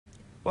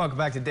Welcome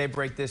back to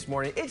Daybreak this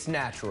morning. It's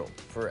natural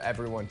for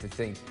everyone to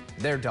think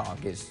their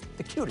dog is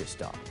the cutest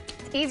dog.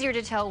 It's easier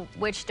to tell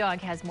which dog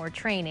has more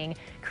training.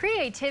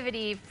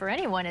 Creativity for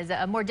anyone is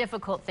a more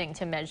difficult thing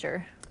to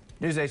measure.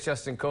 News 8's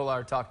Justin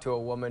Kolar talked to a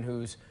woman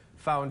who's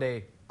found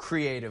a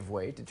creative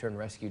way to turn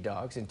rescue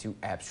dogs into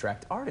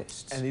abstract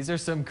artists. And these are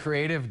some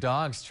creative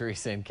dogs,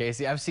 Teresa and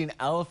Casey. I've seen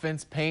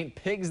elephants paint,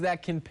 pigs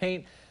that can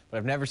paint, but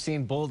I've never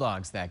seen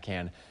bulldogs that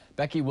can.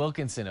 Becky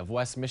Wilkinson of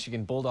West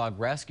Michigan Bulldog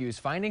Rescue is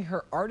finding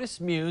her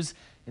artist muse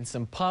in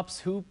some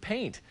pups who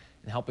paint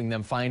and helping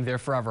them find their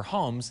forever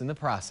homes in the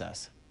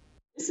process.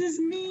 This is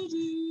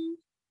Meaty.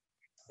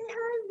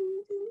 Hi,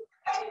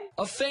 Meaty.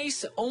 A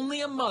face only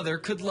a mother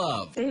could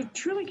love. They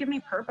truly give me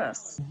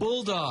purpose.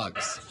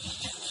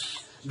 Bulldogs.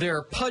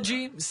 They're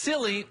pudgy,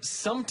 silly,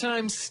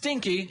 sometimes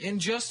stinky, and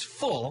just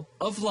full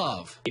of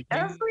love.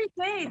 Every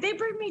day, they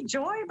bring me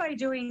joy by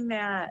doing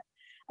that.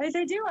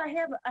 They do. I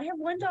have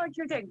one dog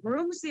here that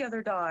grooms the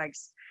other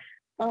dogs,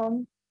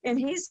 and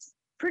he's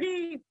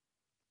pretty.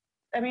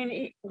 I mean,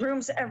 he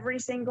grooms every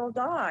single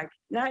dog,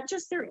 not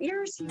just their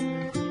ears.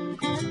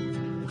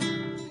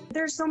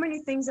 There's so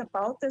many things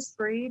about this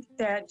breed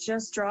that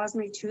just draws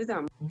me to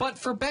them. But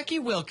for Becky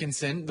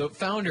Wilkinson, the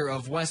founder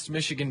of West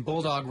Michigan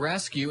Bulldog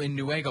Rescue in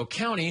Newaygo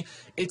County,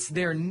 it's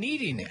their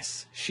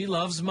neediness she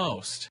loves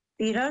most.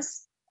 Feed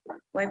us,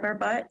 wipe our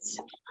butts,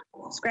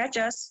 scratch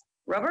us,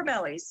 rub our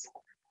bellies,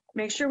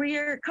 make sure we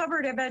are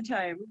covered at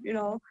bedtime,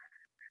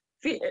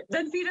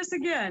 then feed us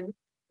again.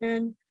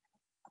 And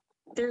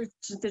they're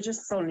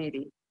just so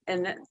needy.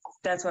 And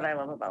that's what I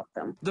love about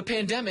them. The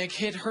pandemic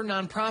hit her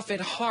nonprofit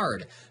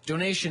hard.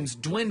 Donations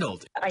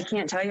dwindled. I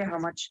can't tell you how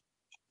much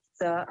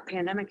the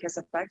pandemic has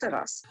affected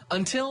us.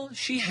 Until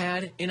she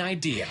had an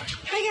idea.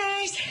 Hi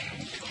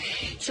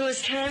guys, so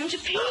it's time to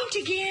paint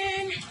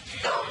again.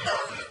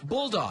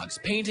 Bulldogs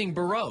painting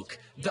Baroque.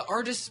 The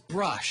artist's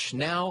brush,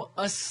 now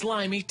a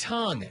slimy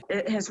tongue.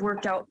 It has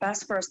worked out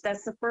best for us.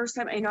 That's the first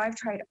time, I've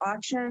tried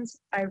auctions.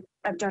 I've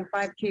done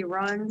 5K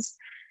runs,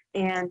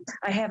 and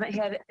I haven't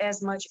had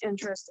as much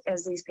interest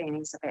as these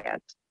paintings have had.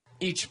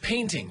 Each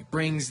painting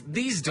brings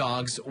these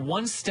dogs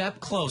one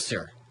step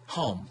closer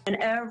home. And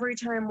every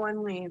time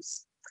one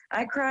leaves,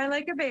 I cry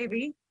like a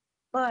baby,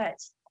 but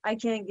I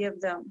can't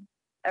give them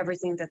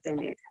everything that they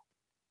need.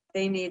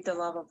 They need the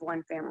love of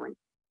one family.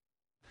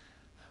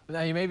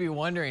 Now, you may be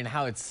wondering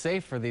how it's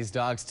safe for these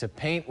dogs to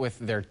paint with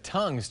their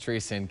tongues,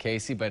 Teresa and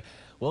Casey, but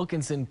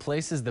Wilkinson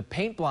places the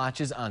paint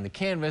blotches on the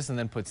canvas and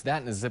then puts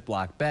that in a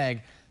Ziploc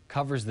bag,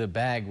 covers the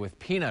bag with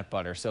peanut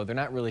butter, so they're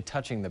not really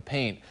touching the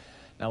paint.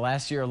 Now,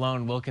 last year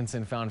alone,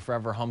 Wilkinson found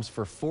forever homes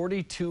for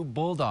 42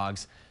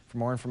 bulldogs. For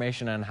more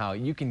information on how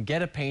you can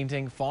get a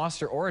painting,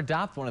 foster, or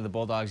adopt one of the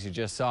bulldogs you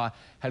just saw,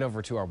 head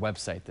over to our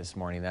website this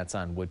morning. That's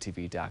on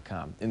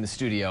woodtv.com. In the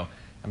studio,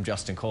 I'm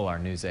Justin Kolar,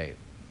 News 8.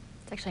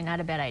 It's actually not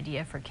a bad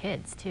idea for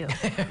kids, too.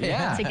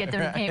 Yeah. To get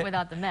them to paint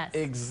without the mess.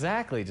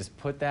 Exactly. Just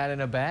put that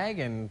in a bag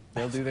and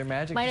they'll do their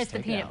magic. Minus the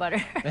peanut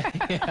butter.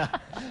 Yeah.